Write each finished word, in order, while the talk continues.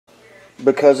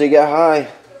because he got high.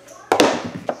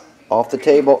 Off the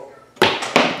table.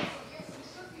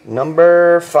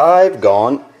 Number 5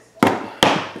 gone.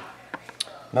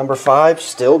 Number 5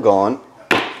 still gone.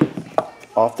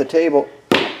 Off the table.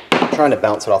 I'm trying to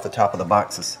bounce it off the top of the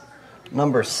boxes.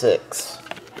 Number 6.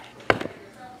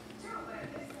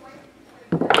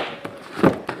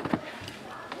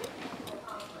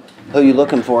 Who are you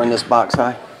looking for in this box,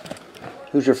 Hi?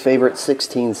 Who's your favorite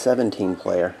 16-17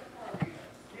 player?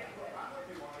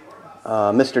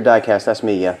 Mr. Diecast, that's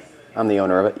me, yeah. I'm the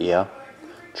owner of it, yeah.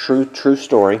 True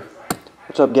story.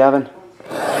 What's up, Gavin?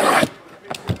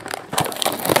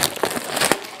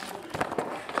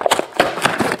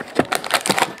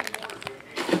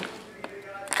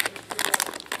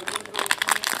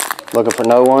 Looking for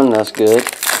no one? That's good.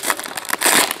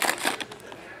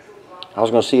 I was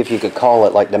going to see if you could call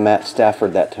it like the Matt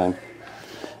Stafford that time.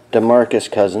 DeMarcus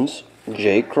Cousins,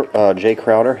 Jay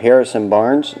Crowder, Harrison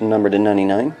Barnes, numbered to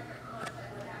 99.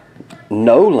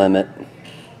 No limit,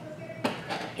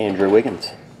 Andrew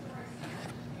Wiggins.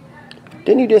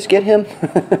 Didn't you just get him?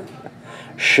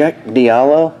 Sheck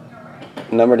Diallo,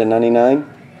 numbered to 99.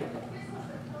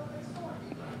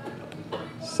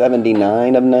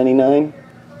 79 of 99.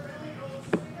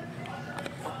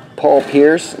 Paul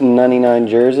Pierce, 99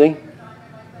 jersey.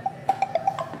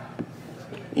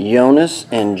 Jonas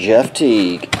and Jeff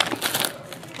Teague.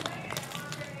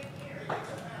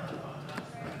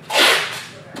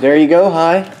 There you go,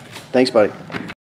 Hi. Thanks, buddy.